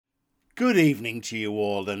Good evening to you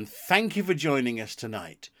all, and thank you for joining us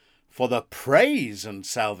tonight for the Praise and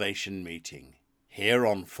Salvation meeting here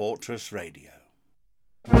on Fortress Radio.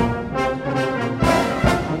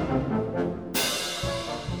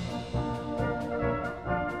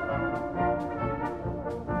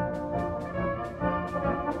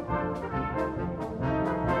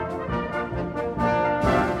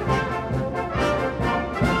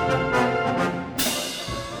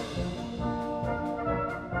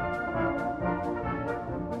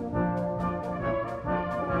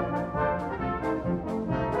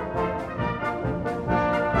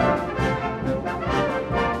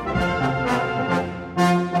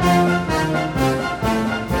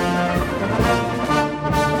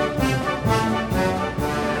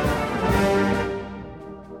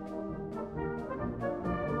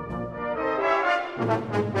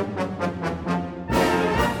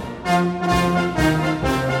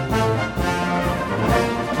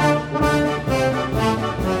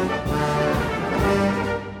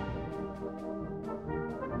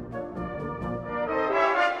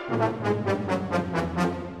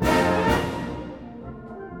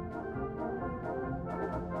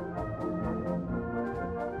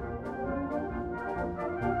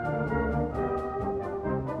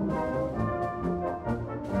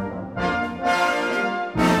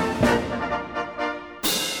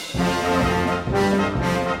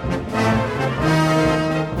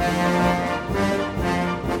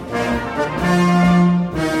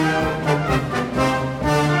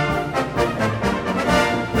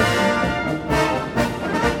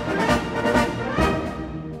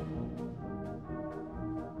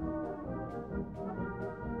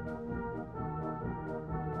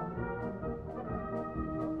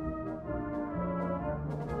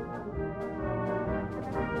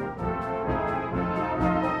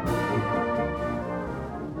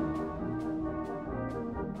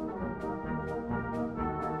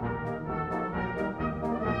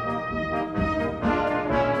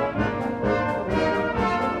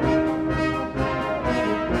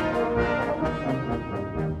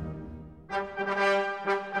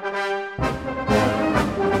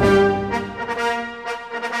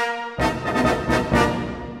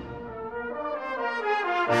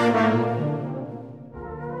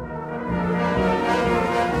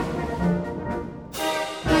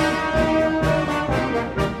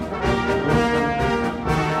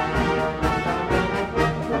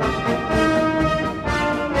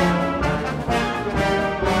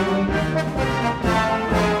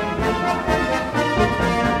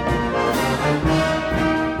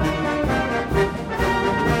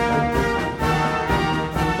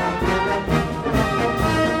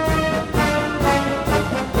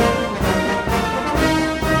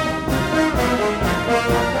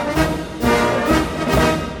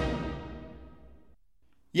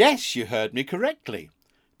 Yes, you heard me correctly.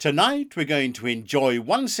 Tonight we're going to enjoy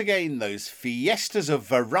once again those fiestas of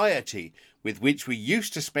variety with which we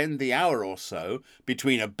used to spend the hour or so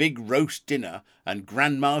between a big roast dinner and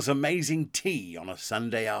Grandma's amazing tea on a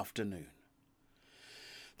Sunday afternoon.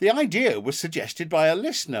 The idea was suggested by a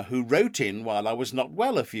listener who wrote in while I was not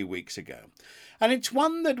well a few weeks ago, and it's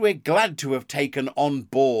one that we're glad to have taken on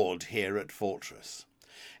board here at Fortress.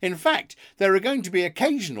 In fact, there are going to be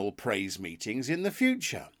occasional praise meetings in the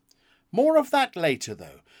future. More of that later,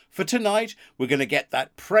 though. For tonight, we're going to get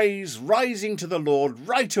that praise rising to the Lord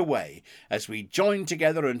right away as we join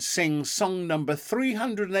together and sing song number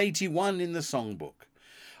 381 in the songbook.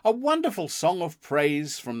 A wonderful song of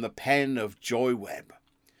praise from the pen of Joy Webb.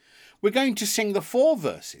 We're going to sing the 4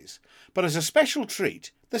 verses, but as a special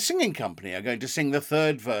treat, the singing company are going to sing the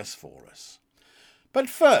 3rd verse for us. But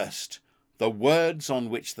first, the words on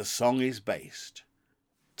which the song is based.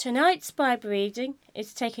 Tonight's Bible reading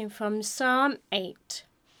is taken from Psalm 8.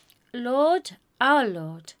 Lord, our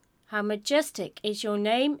Lord, how majestic is your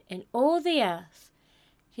name in all the earth.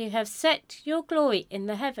 You have set your glory in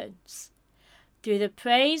the heavens. Through the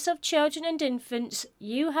praise of children and infants,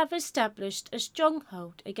 you have established a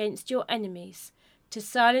stronghold against your enemies, to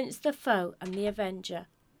silence the foe and the avenger.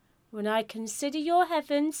 When I consider your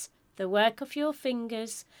heavens, the work of your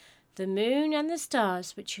fingers, the moon and the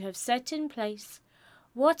stars which you have set in place,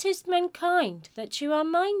 what is mankind that you are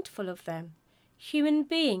mindful of them, human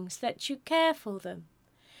beings that you care for them?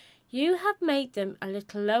 You have made them a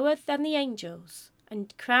little lower than the angels,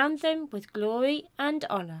 and crowned them with glory and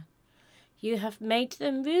honour. You have made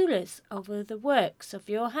them rulers over the works of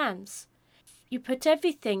your hands. You put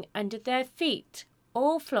everything under their feet,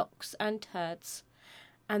 all flocks and herds,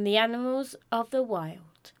 and the animals of the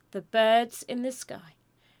wild, the birds in the sky,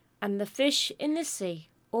 and the fish in the sea,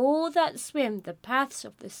 all that swim the paths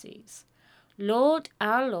of the seas. Lord,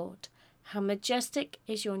 our Lord, how majestic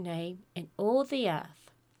is your name in all the earth.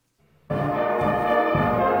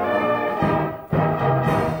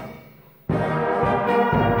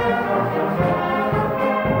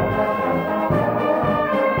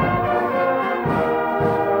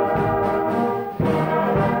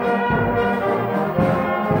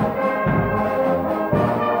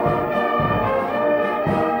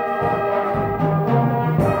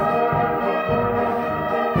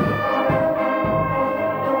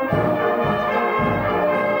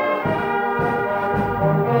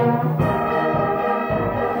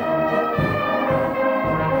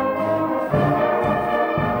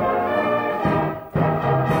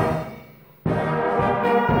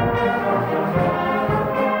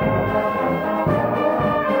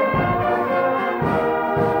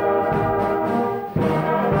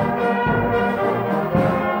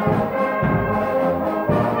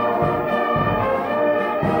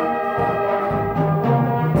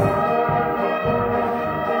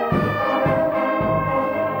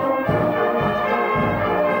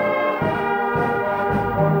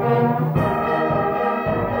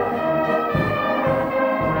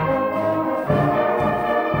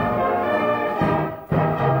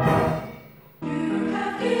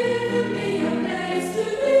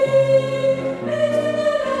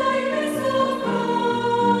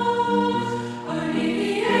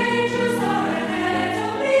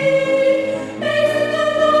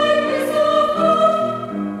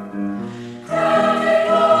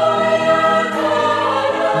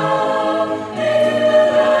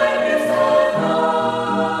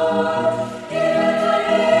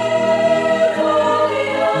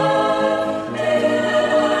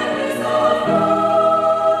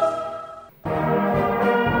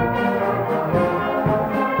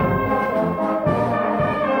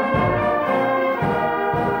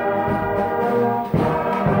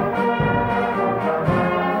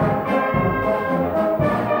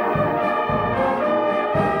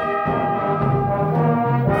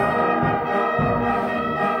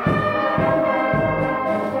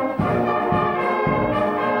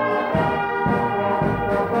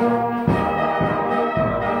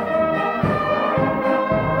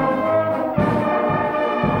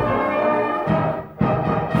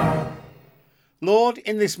 Lord,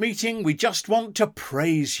 in this meeting, we just want to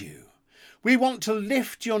praise you. We want to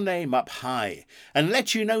lift your name up high and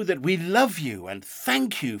let you know that we love you and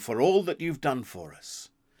thank you for all that you've done for us.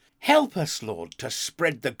 Help us, Lord, to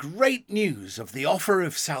spread the great news of the offer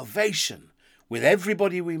of salvation with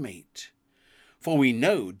everybody we meet. For we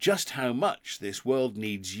know just how much this world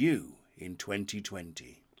needs you in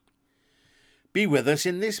 2020. Be with us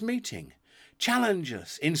in this meeting. Challenge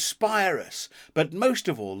us, inspire us, but most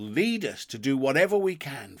of all, lead us to do whatever we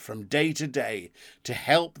can from day to day to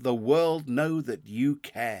help the world know that you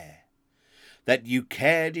care. That you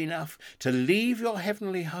cared enough to leave your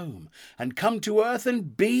heavenly home and come to earth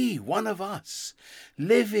and be one of us,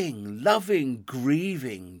 living, loving,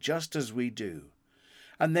 grieving just as we do,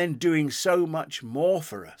 and then doing so much more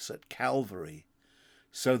for us at Calvary,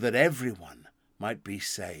 so that everyone might be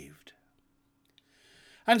saved.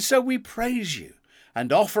 And so we praise you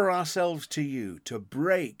and offer ourselves to you to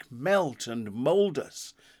break, melt and mould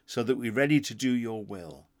us so that we're ready to do your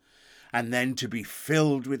will, and then to be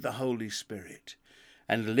filled with the Holy Spirit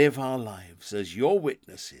and live our lives as your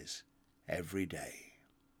witnesses every day.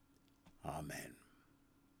 Amen.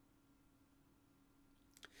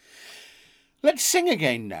 Let's sing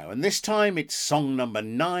again now, and this time it's song number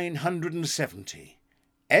 970.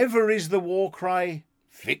 Ever is the war cry,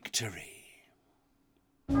 victory.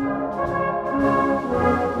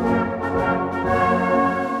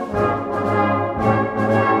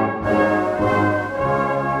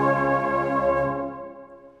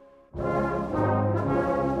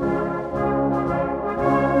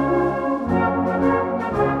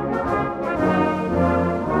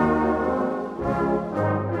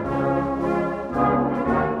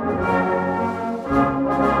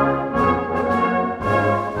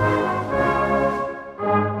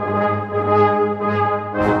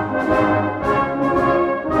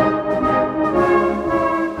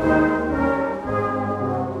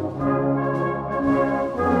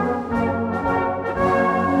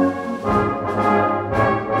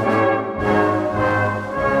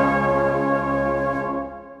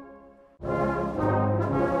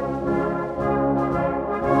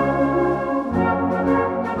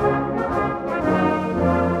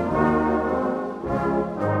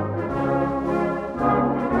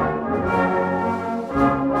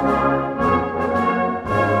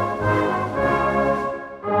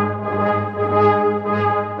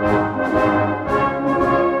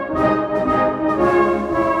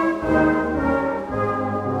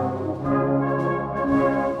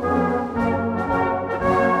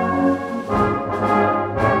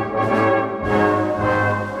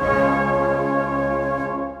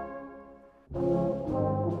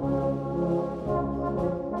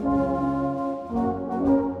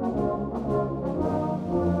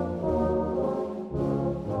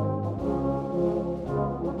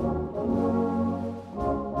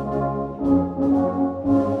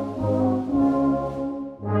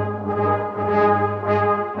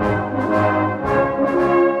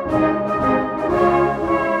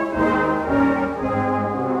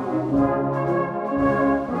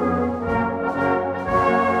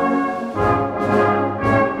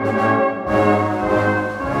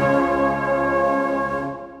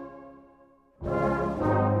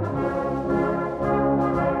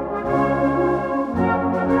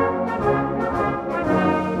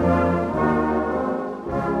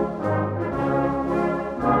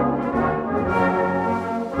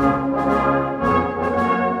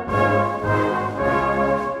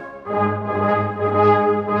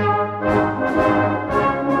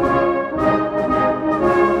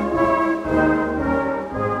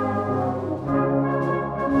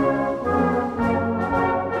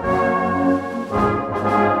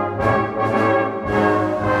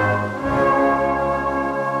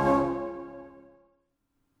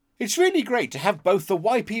 It's really great to have both the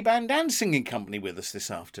YP Band and Singing Company with us this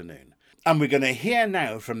afternoon. And we're going to hear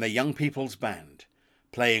now from the Young People's Band,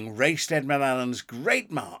 playing Ray Steadman Allen's great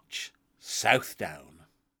march, South Down.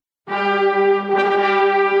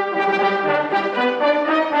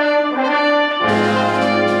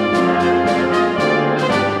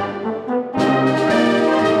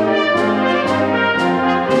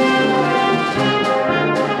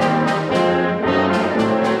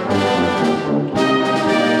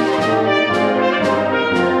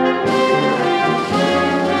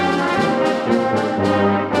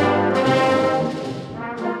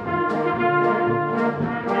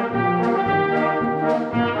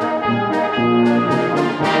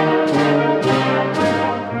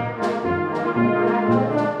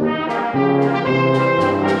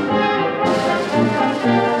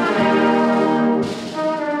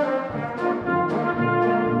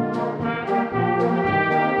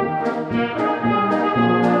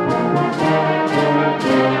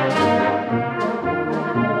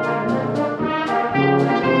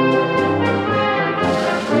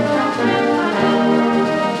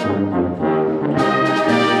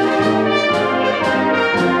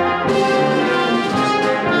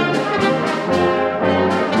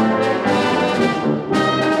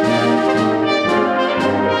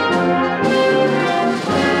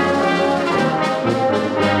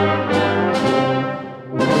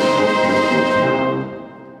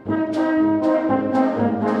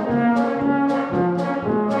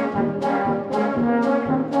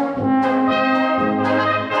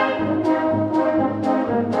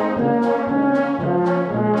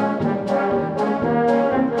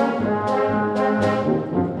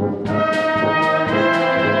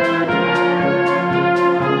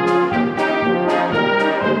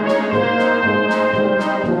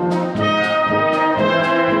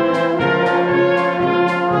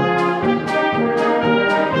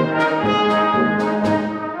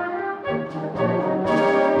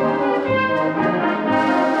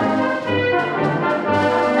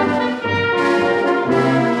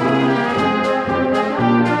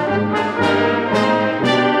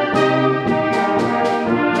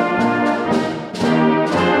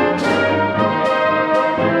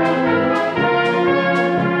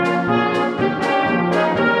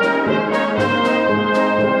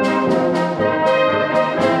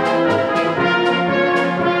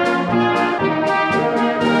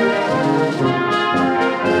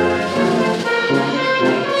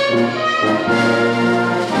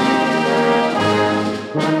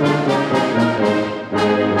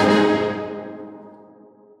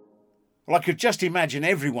 Well, I could just imagine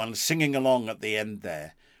everyone singing along at the end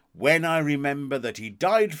there. When I remember that he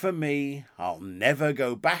died for me, I'll never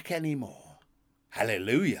go back anymore.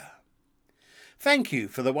 Hallelujah. Thank you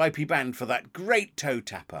for the YP Band for that great toe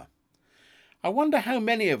tapper. I wonder how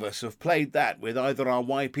many of us have played that with either our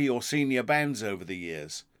YP or senior bands over the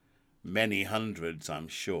years. Many hundreds, I'm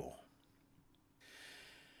sure.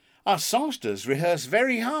 Our songsters rehearse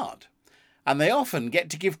very hard, and they often get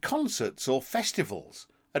to give concerts or festivals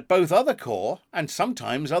at both other corps and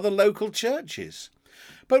sometimes other local churches.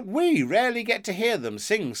 But we rarely get to hear them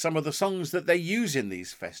sing some of the songs that they use in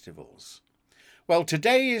these festivals. Well,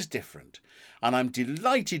 today is different, and I'm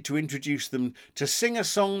delighted to introduce them to sing a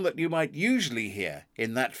song that you might usually hear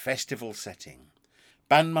in that festival setting.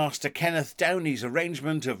 Bandmaster Kenneth Downey's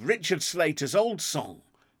arrangement of Richard Slater's old song,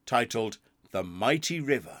 titled The Mighty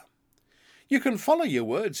River. You can follow your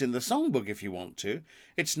words in the songbook if you want to.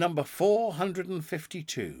 It's number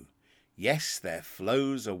 452. Yes, there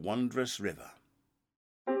flows a wondrous river.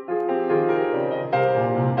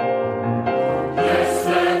 Yes,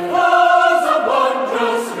 there flows a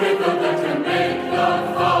wondrous river that can make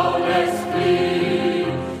the foulest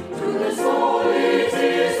clean. To the soul it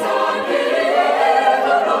is a gift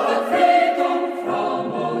of the freedom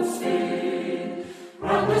from all sin.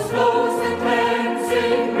 Round us flows the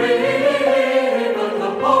cleansing river, the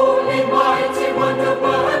holy, mighty,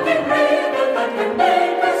 wonder-working river that can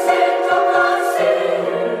make the saint of the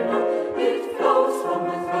sinner. It flows from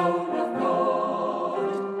the throne of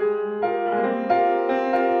God.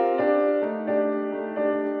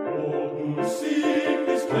 All who seek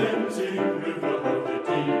this cleansing river have the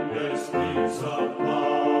deepest needs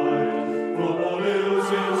supplied. From all ills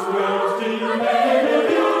is wells delivered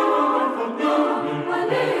from union.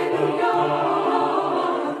 Hallelujah.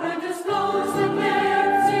 And as flows the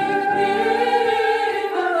cleansing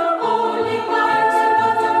river, the holy, mighty,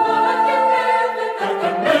 wonder-working river that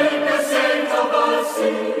can make a saint of a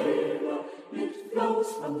sinner. It flows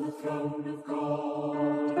from the throne of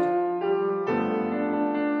God.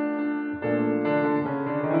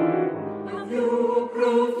 Have you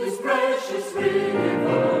approved this precious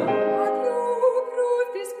river?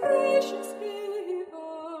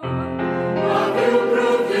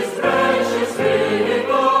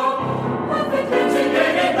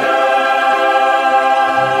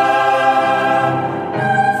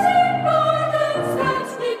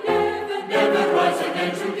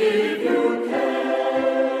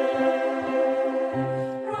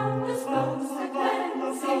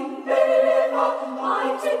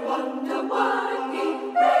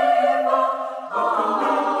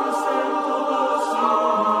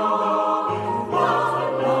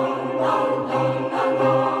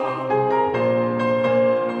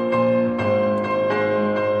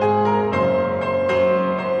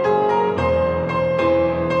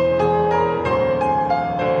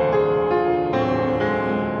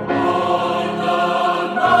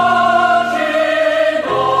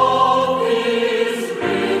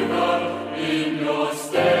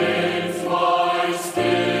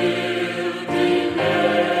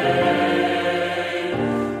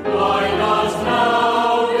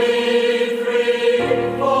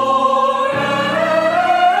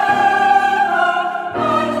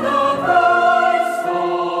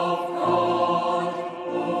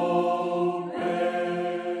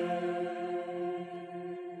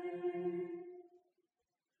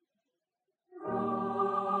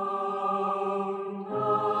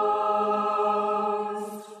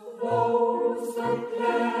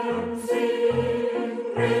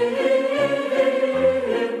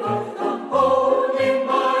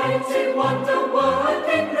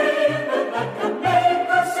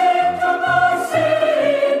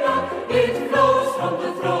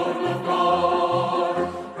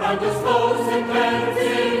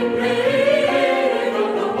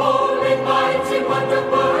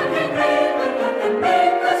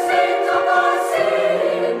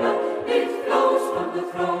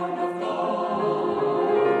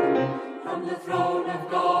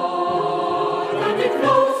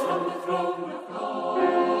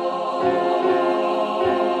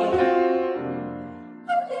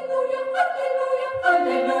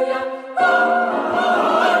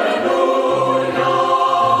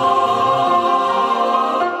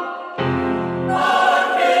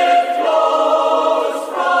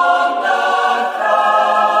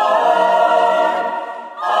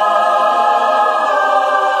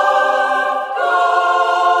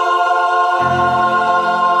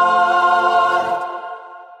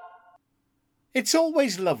 It's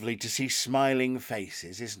always lovely to see smiling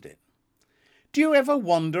faces, isn't it? Do you ever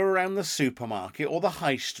wander around the supermarket or the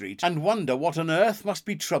high street and wonder what on earth must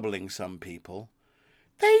be troubling some people?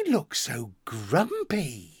 They look so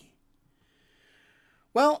grumpy.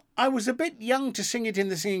 Well, I was a bit young to sing it in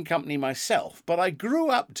the singing company myself, but I grew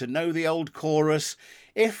up to know the old chorus,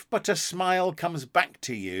 "If but a smile comes back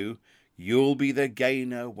to you, you'll be the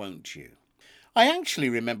gainer, won't you?" I actually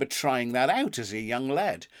remember trying that out as a young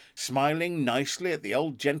lad, smiling nicely at the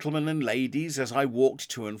old gentlemen and ladies as I walked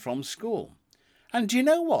to and from school. And do you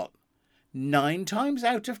know what? 9 times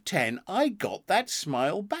out of 10, I got that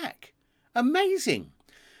smile back. Amazing.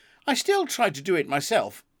 I still try to do it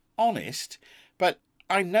myself, honest, but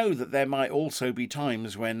I know that there might also be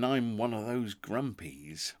times when I'm one of those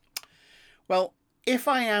grumpies. Well, if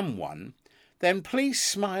I am one, then please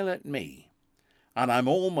smile at me, and I'm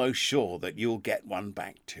almost sure that you'll get one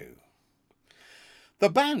back too. The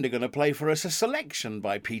band are going to play for us a selection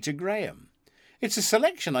by Peter Graham. It's a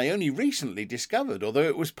selection I only recently discovered, although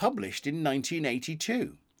it was published in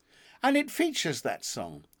 1982. And it features that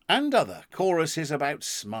song and other choruses about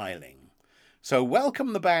smiling. So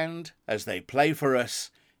welcome the band as they play for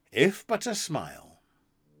us If But a Smile.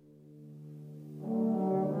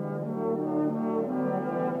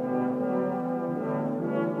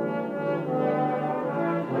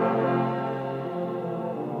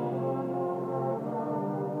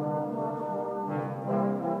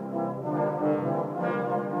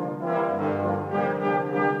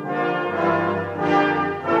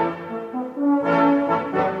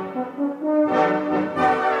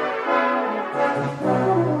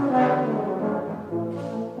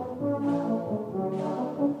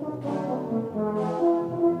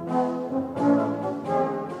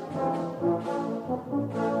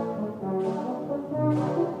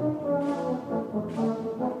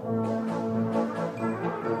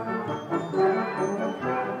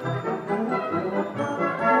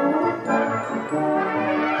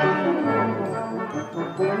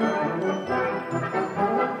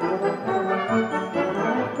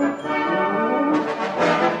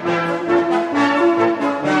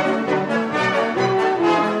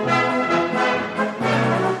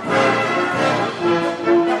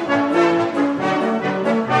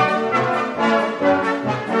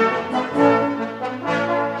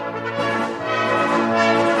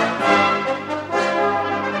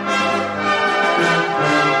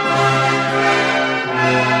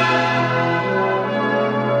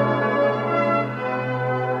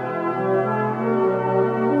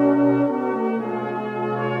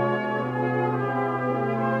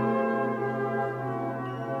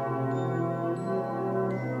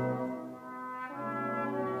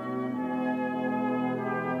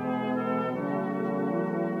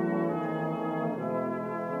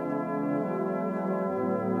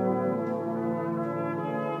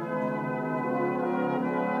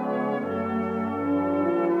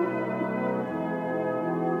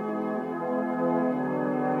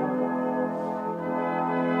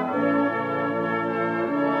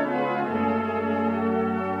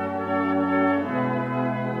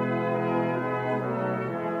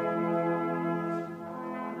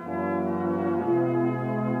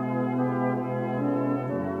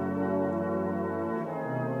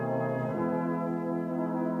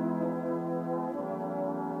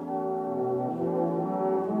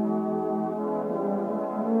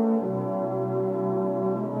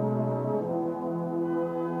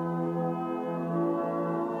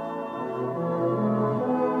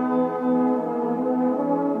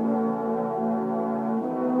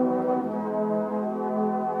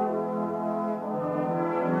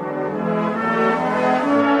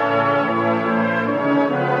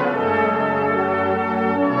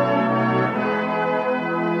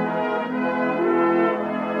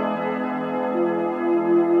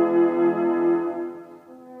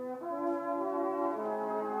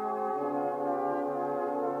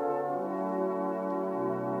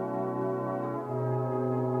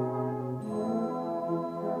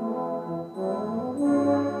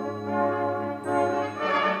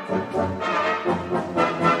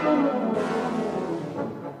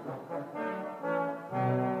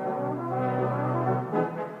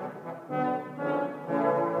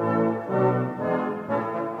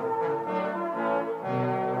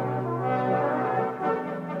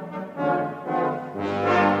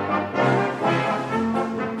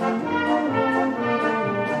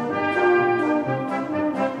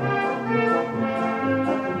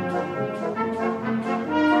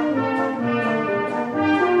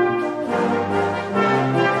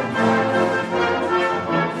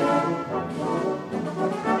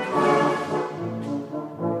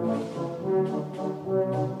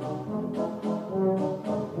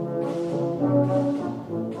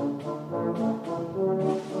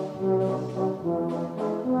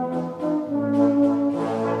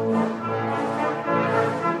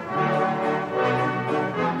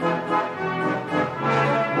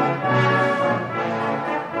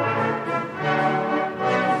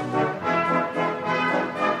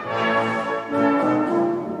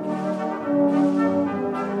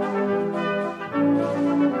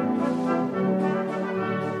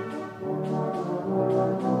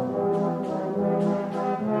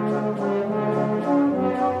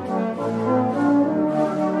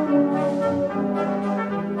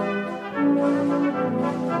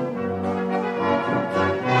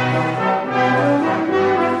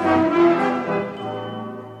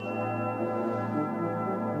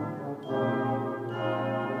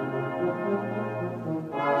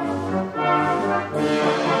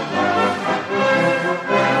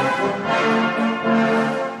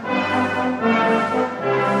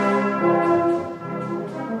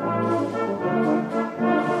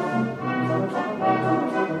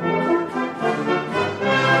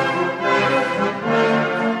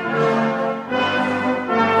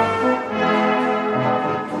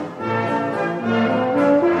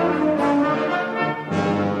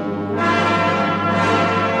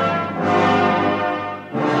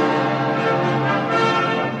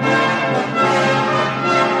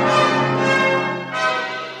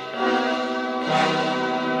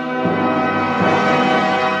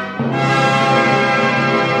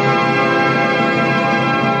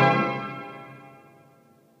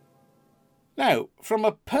 From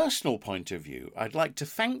a personal point of view, I'd like to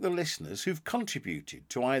thank the listeners who've contributed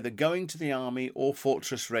to either Going to the Army or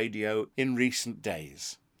Fortress Radio in recent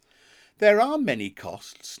days. There are many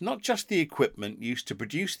costs, not just the equipment used to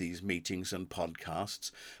produce these meetings and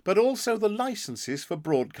podcasts, but also the licenses for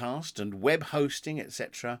broadcast and web hosting,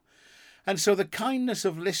 etc. And so the kindness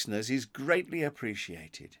of listeners is greatly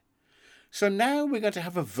appreciated. So now we're going to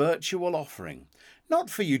have a virtual offering. Not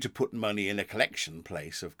for you to put money in a collection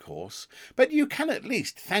place, of course, but you can at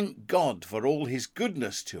least thank God for all his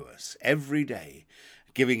goodness to us every day,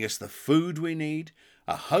 giving us the food we need,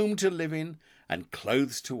 a home to live in, and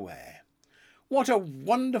clothes to wear. What a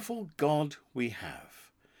wonderful God we have.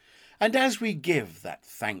 And as we give that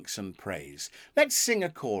thanks and praise, let's sing a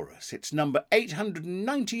chorus. It's number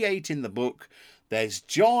 898 in the book, There's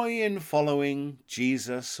Joy in Following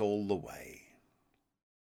Jesus All the Way.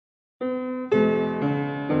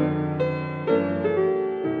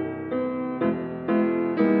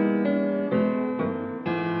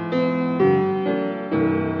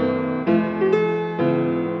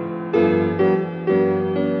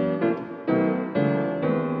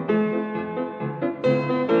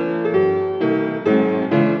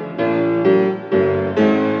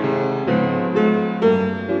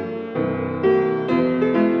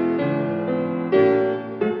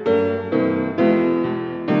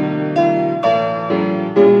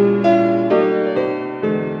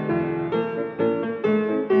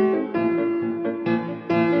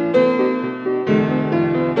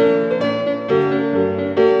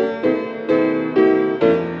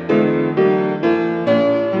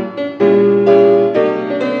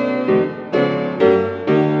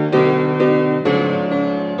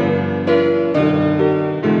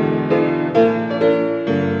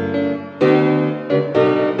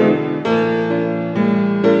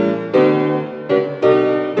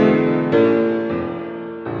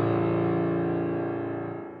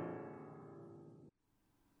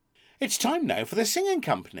 It's time now for the Singing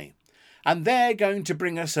Company, and they're going to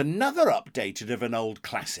bring us another updated of an old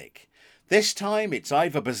classic. This time it's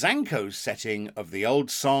Ivor Bazanko's setting of the old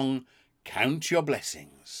song, Count Your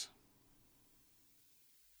Blessings.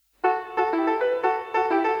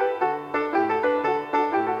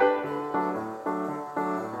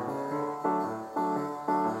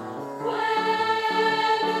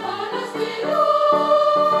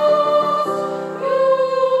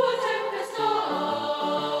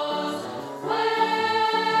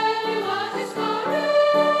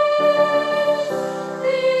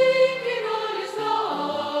 Thinking all is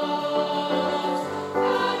lost,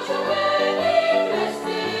 count your many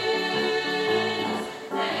blessings.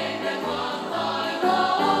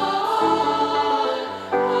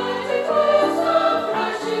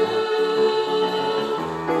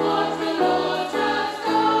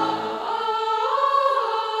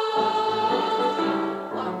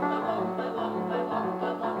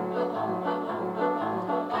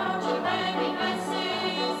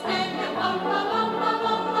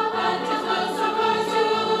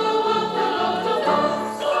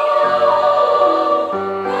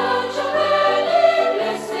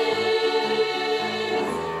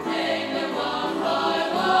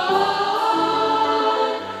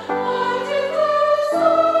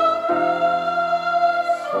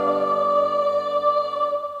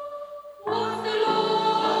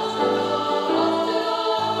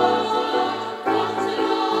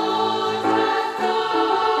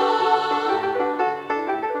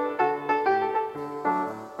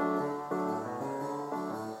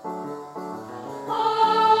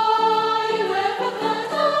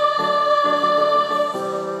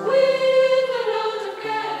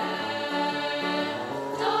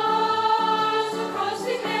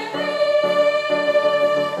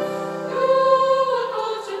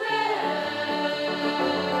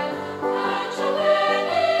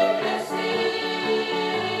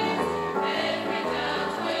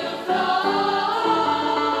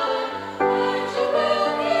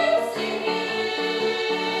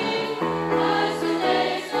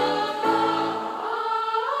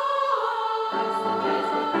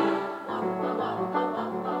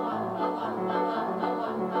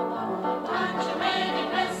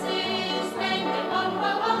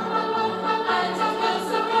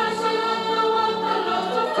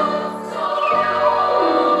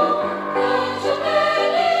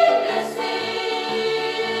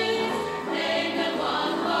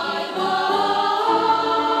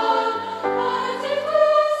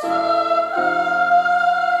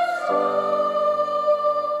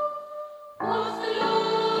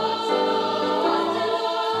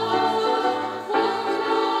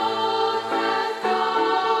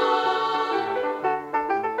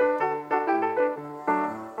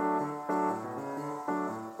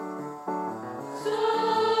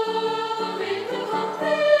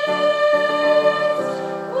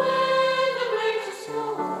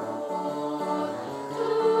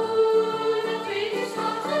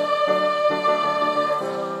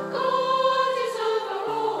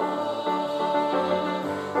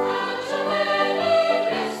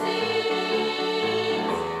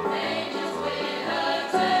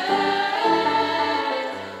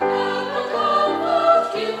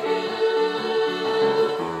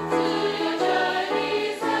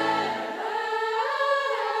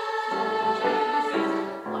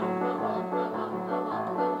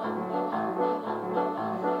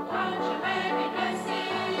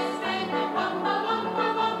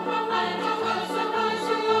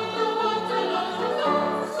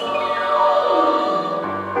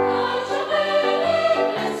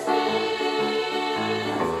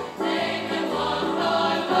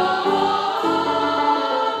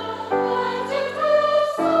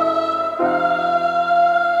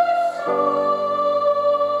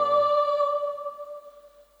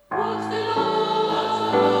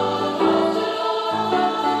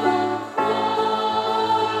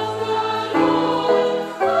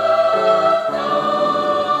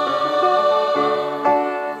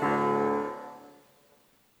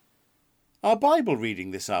 Bible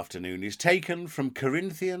reading this afternoon is taken from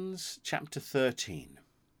Corinthians chapter 13.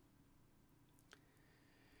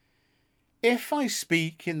 If I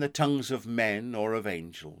speak in the tongues of men or of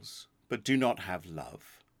angels, but do not have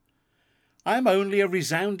love, I am only a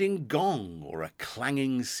resounding gong or a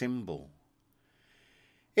clanging cymbal.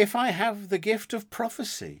 If I have the gift of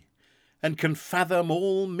prophecy, and can fathom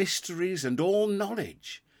all mysteries and all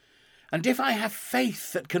knowledge, and if I have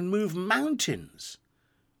faith that can move mountains,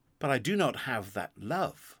 but I do not have that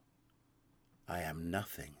love, I am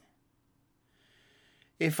nothing.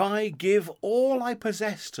 If I give all I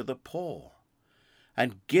possess to the poor,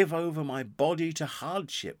 and give over my body to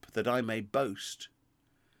hardship that I may boast,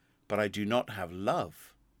 but I do not have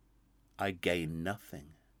love, I gain nothing.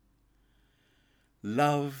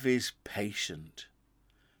 Love is patient.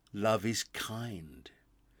 Love is kind.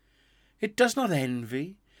 It does not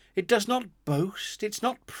envy. It does not boast. It's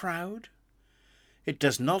not proud. It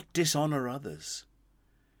does not dishonour others.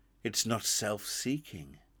 It's not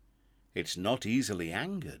self-seeking. It's not easily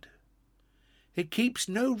angered. It keeps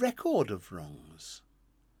no record of wrongs.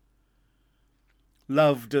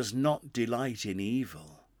 Love does not delight in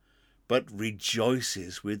evil, but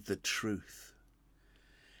rejoices with the truth.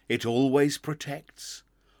 It always protects,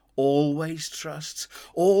 always trusts,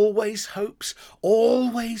 always hopes,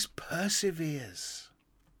 always perseveres.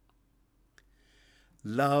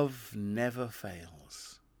 Love never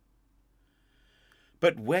fails.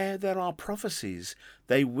 But where there are prophecies,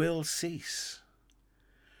 they will cease.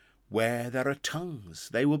 Where there are tongues,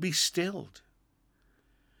 they will be stilled.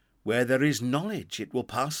 Where there is knowledge, it will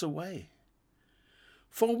pass away.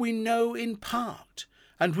 For we know in part,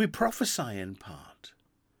 and we prophesy in part.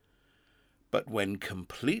 But when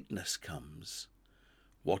completeness comes,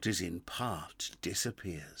 what is in part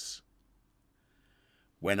disappears.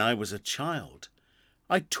 When I was a child,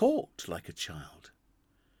 I talked like a child.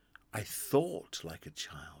 I thought like a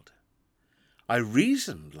child. I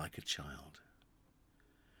reasoned like a child.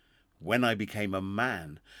 When I became a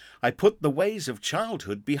man, I put the ways of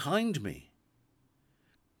childhood behind me.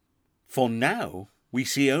 For now we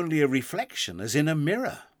see only a reflection as in a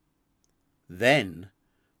mirror. Then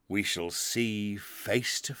we shall see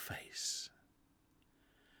face to face.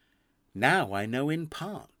 Now I know in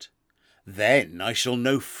part. Then I shall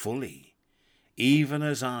know fully, even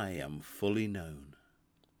as I am fully known.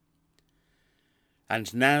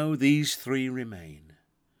 And now these three remain: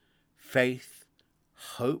 faith,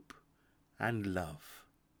 hope, and love.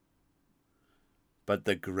 But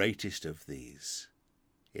the greatest of these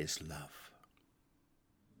is love.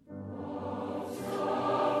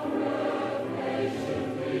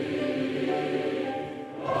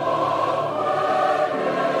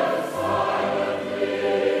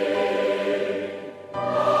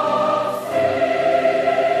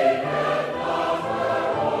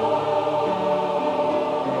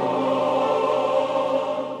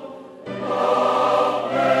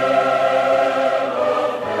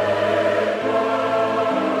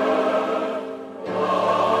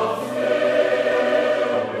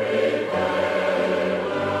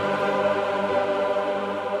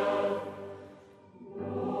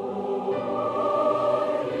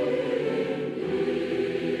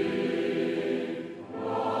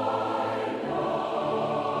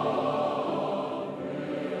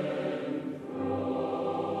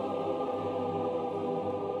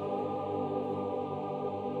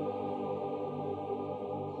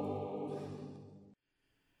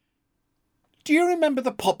 Do you remember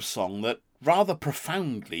the pop song that rather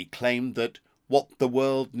profoundly claimed that what the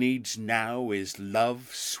world needs now is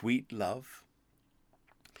love, sweet love?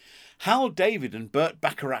 Hal David and Burt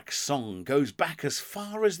Bacharach's song goes back as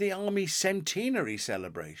far as the Army centenary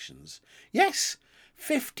celebrations. Yes,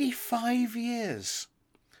 55 years.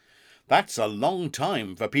 That's a long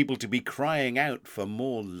time for people to be crying out for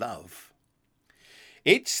more love.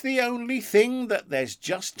 It's the only thing that there's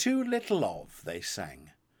just too little of, they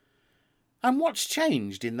sang. And what's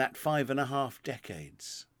changed in that 5.5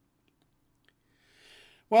 decades?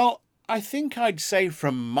 Well, I think I'd say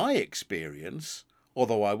from my experience,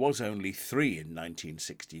 although I was only 3 in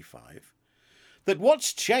 1965, that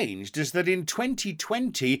what's changed is that in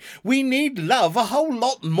 2020 we need love a whole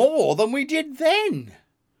lot more than we did then.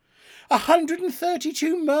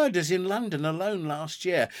 132 murders in London alone last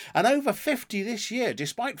year, and over 50 this year,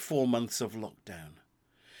 despite 4 months of lockdown.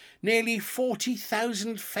 Nearly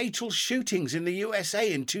 40,000 fatal shootings in the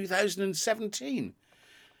USA in 2017.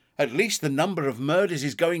 At least the number of murders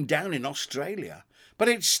is going down in Australia, but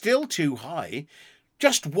it's still too high.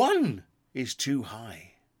 Just one is too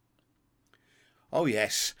high. Oh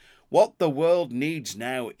yes, what the world needs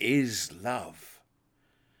now is love.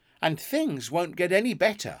 And things won't get any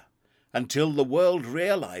better until the world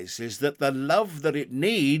realizes that the love that it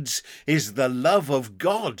needs is the love of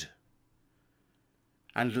God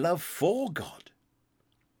and love for God.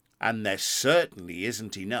 And there certainly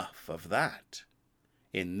isn't enough of that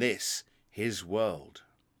in this, his world.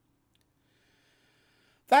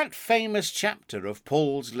 That famous chapter of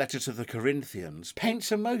Paul's letter to the Corinthians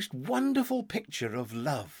paints a most wonderful picture of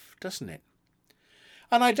love, doesn't it?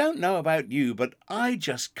 And I don't know about you, but I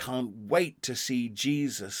just can't wait to see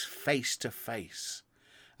Jesus face to face,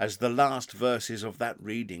 as the last verses of that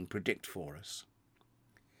reading predict for us.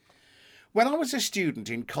 When I was a student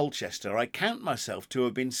in Colchester, I count myself to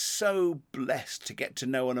have been so blessed to get to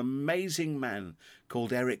know an amazing man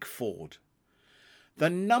called Eric Ford. The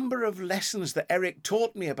number of lessons that Eric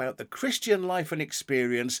taught me about the Christian life and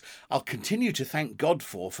experience, I'll continue to thank God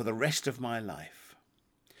for the rest of my life.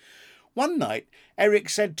 One night, Eric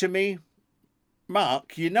said to me,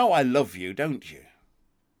 "Mark, you know I love you, don't you?"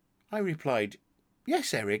 I replied,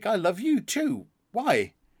 "Yes, Eric, I love you too.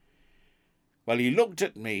 Why?" Well, he looked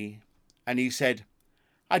at me and he said,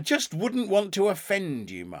 "I just wouldn't want to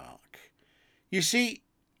offend you, Mark. You see,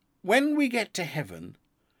 when we get to heaven,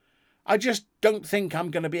 I just don't think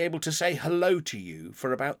I'm going to be able to say hello to you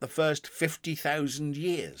for about the first 50,000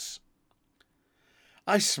 years.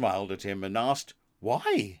 I smiled at him and asked,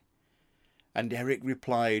 "Why?" And Eric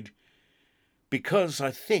replied, "Because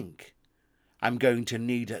I think I'm going to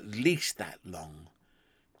need at least that long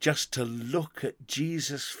just to look at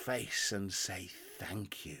Jesus' face and say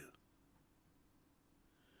thank you."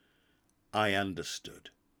 I understood.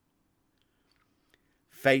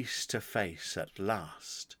 Face to face at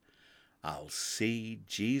last, I'll see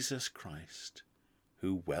Jesus Christ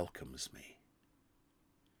who welcomes me.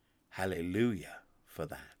 Hallelujah for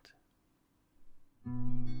that.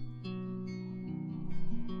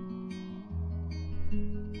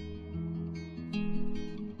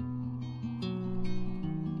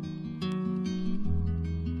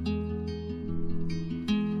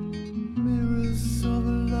 Mirrors of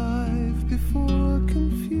a life before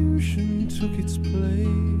confusion took its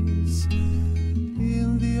place.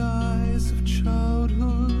 In the eyes of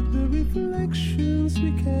childhood, the reflections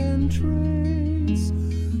we can trace.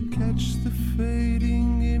 Catch the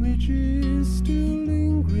fading images still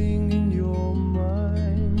lingering in your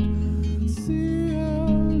mind. See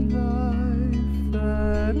our life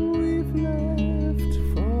that we've left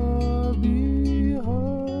far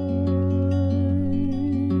behind.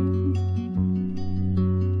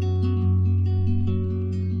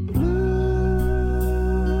 Blurred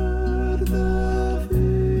the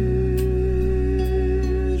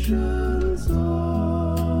visions I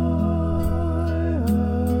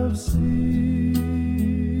have seen.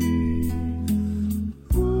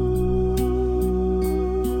 Who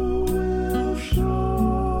will show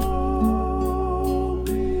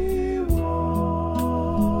me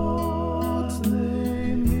what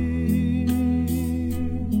they mean?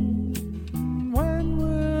 When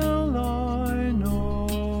will I know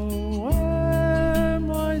where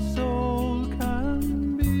my soul can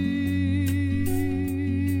be?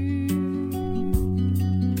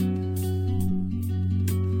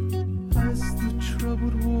 As the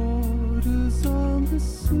troubled waters on the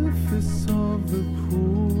surface of the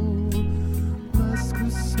pool mask the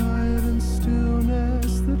silent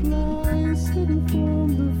stillness that lies hidden from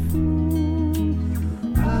the fool.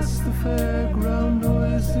 Past the fairground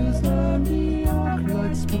noises and the arc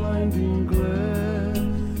light's blinding glare.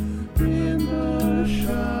 In the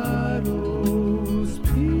shadows,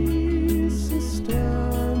 peace is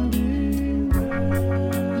standing there.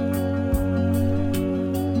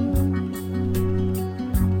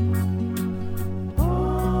 I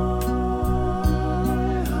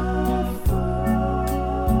have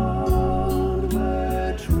found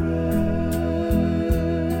where treasure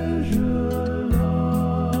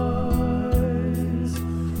lies.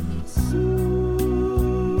 Soon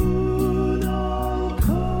I'll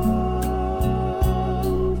come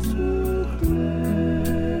to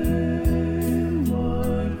claim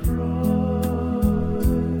my prize.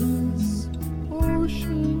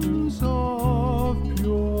 Oceans of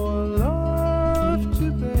pure love to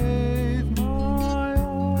bathe my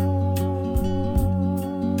eyes.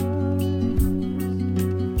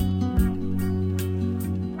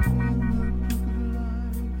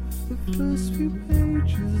 In the first few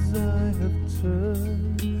pages I have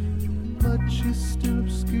turned, much is still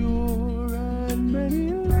obscure and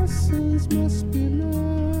many lessons must be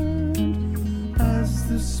learned. As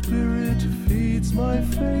the Spirit feeds my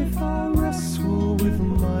faith, I'll wrestle with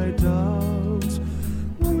my doubts,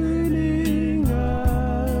 winning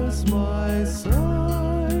as my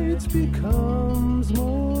sight becomes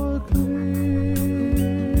more clear.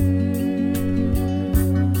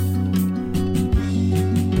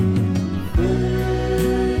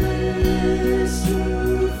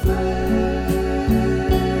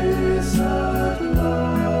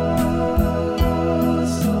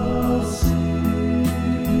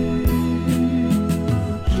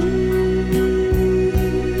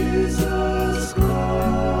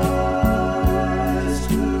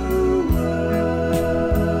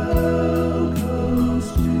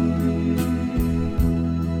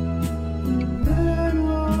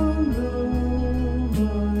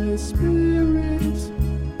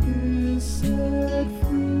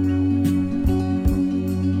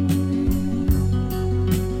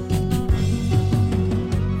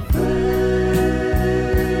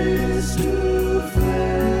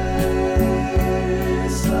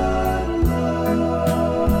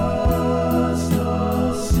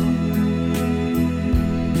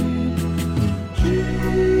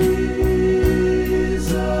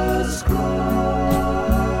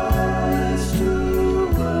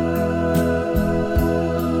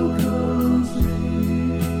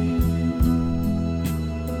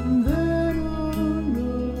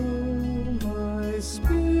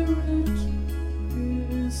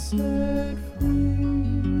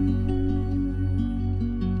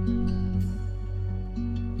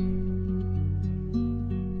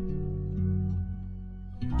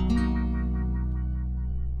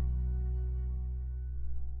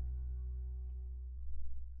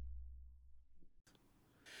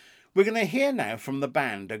 We're going to hear now from the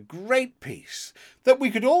band a great piece that we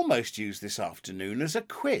could almost use this afternoon as a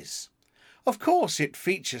quiz. Of course, it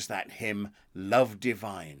features that hymn, Love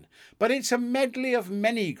Divine, but it's a medley of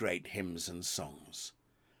many great hymns and songs.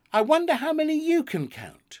 I wonder how many you can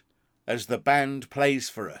count as the band plays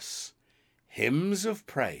for us, Hymns of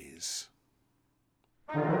Praise.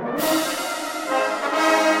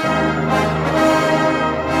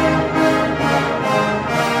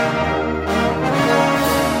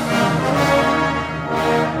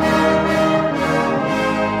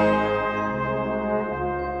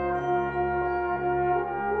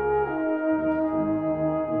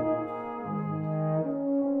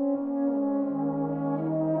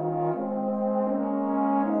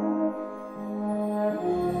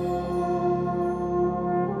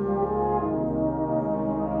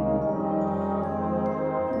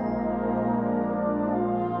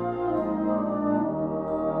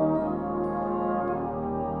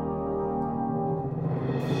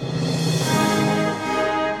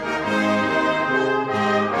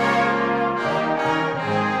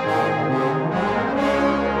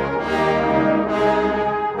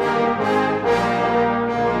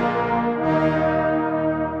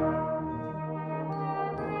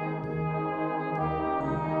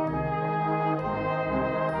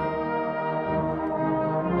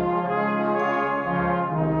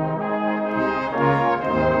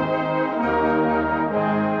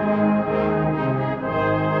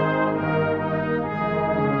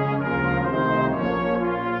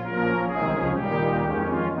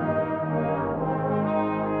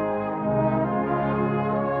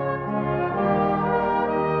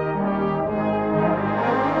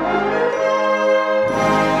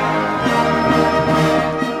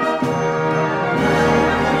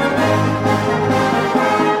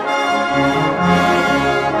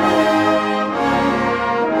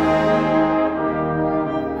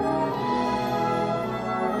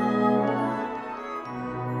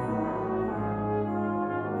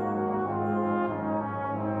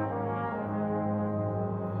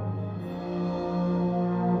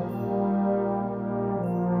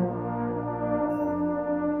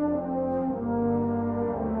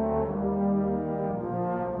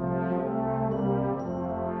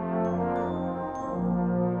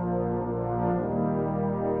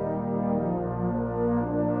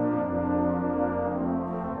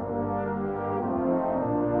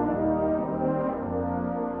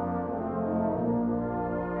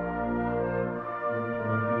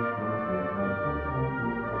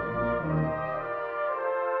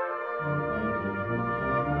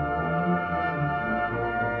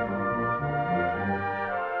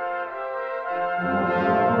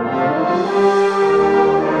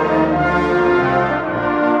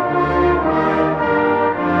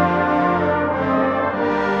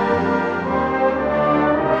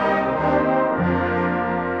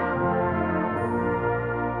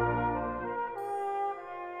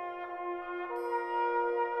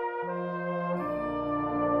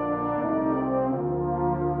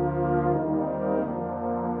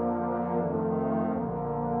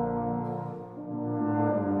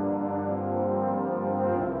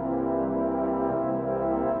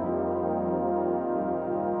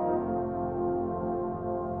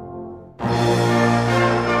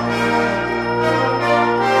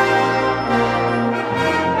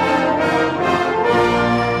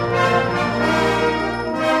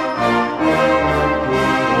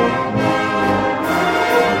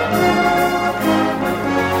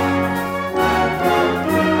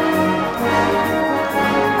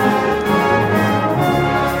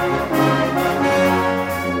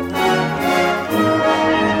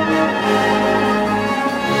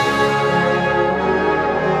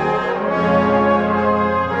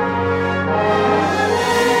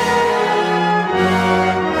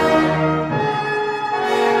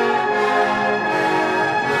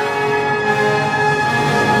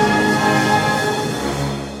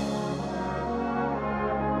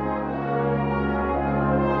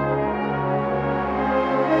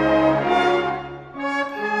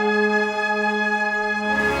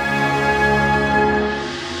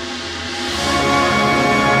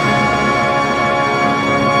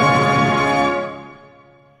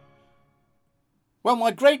 Well,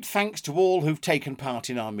 my great thanks to all who've taken part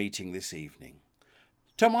in our meeting this evening.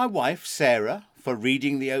 To my wife, Sarah, for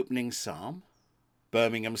reading the opening psalm,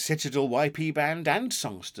 Birmingham Citadel YP Band and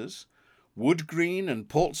songsters, Wood Green and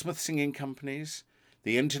Portsmouth Singing Companies,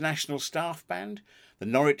 the International Staff Band, the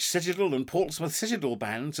Norwich Citadel and Portsmouth Citadel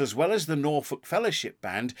Bands, as well as the Norfolk Fellowship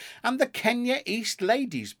Band and the Kenya East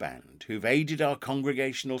Ladies Band, who've aided our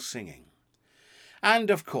congregational singing. And,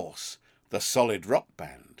 of course, the Solid Rock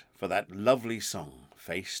Band for that lovely song,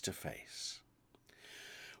 face to face.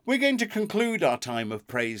 We're going to conclude our time of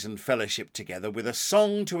praise and fellowship together with a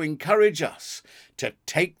song to encourage us to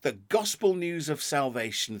take the gospel news of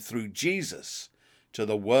salvation through Jesus to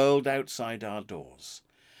the world outside our doors.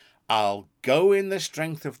 I'll go in the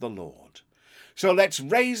strength of the Lord. So let's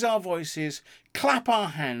raise our voices, clap our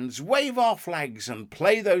hands, wave our flags and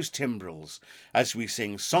play those timbrels as we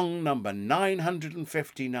sing song number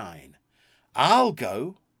 959. I'll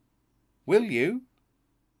go. Will you?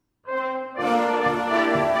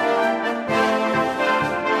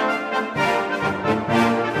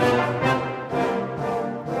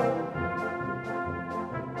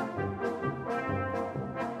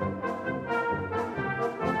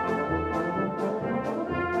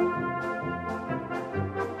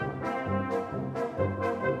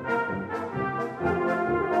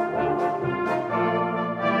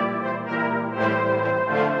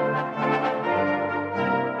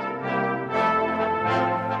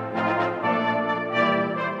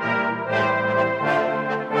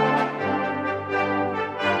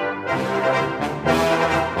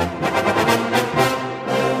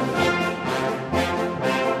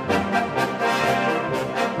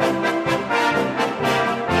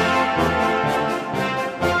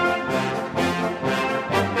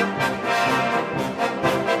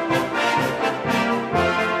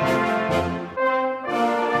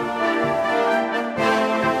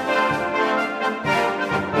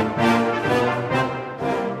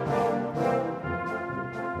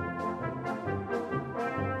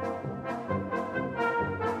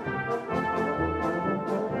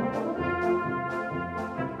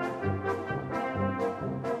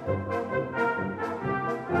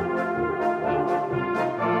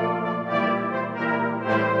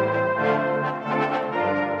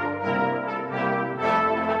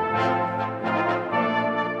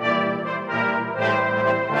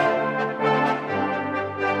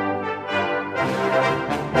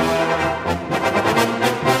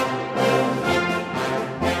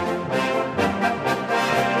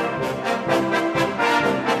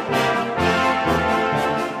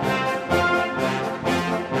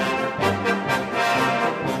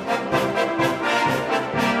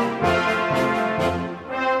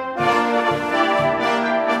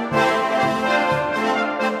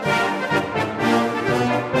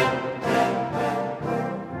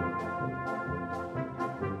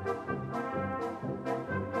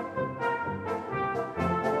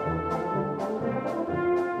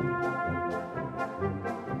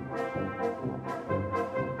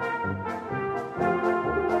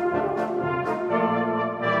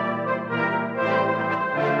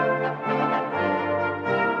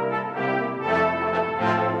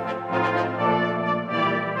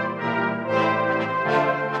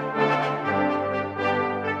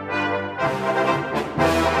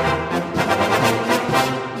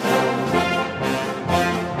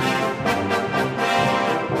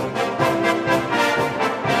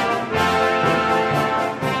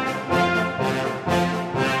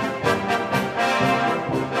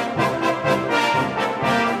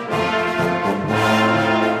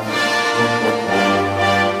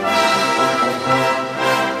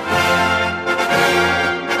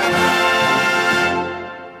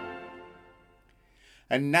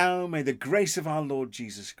 And now may the grace of our Lord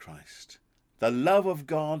Jesus Christ, the love of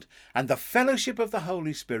God, and the fellowship of the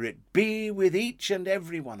Holy Spirit be with each and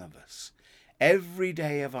every one of us, every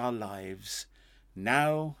day of our lives,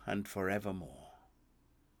 now and forevermore.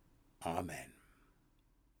 Amen.